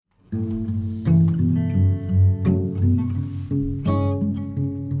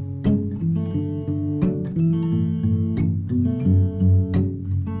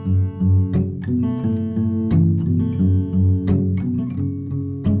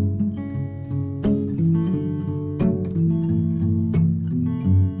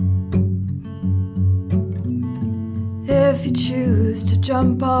you choose to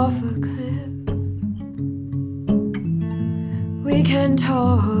jump off a cliff, we can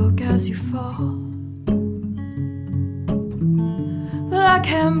talk as you fall. But I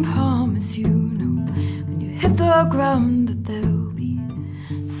can promise you, no, when you hit the ground, that there'll be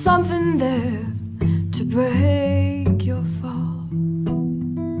something there to break your fall.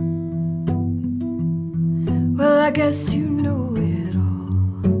 Well, I guess you know it all.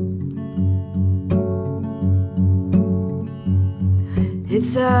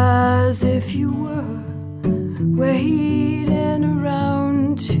 It's as if you were waiting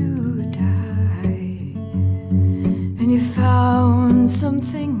around to die, and you found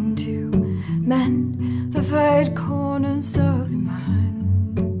something to mend the frayed corners of your mind.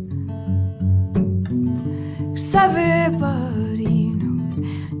 'Cause everybody knows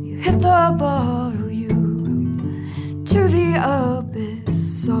you hit the bottle, you go to the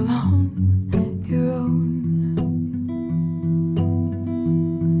abyss all on your own.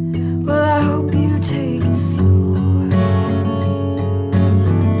 Well, I hope you take it slow.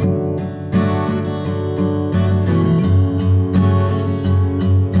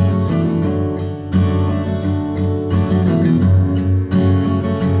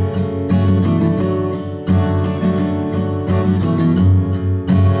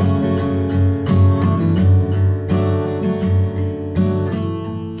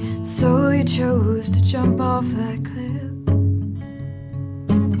 So you chose to jump off that cliff.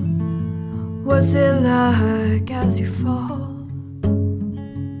 What's it like as you fall?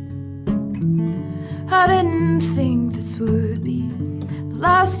 I didn't think this would be the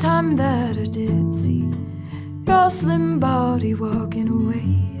last time that I did see your slim body walking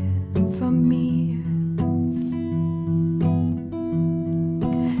away from me.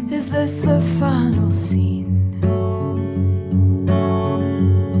 Is this the final scene?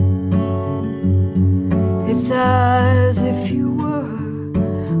 It's as if you were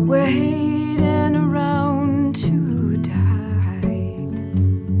waiting around to die,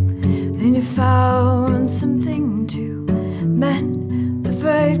 and you found something to mend the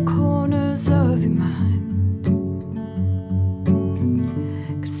frayed corners of your mind.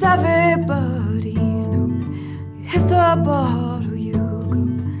 'Cause everybody knows you hit the bottle, you go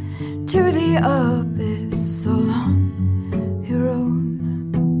to the up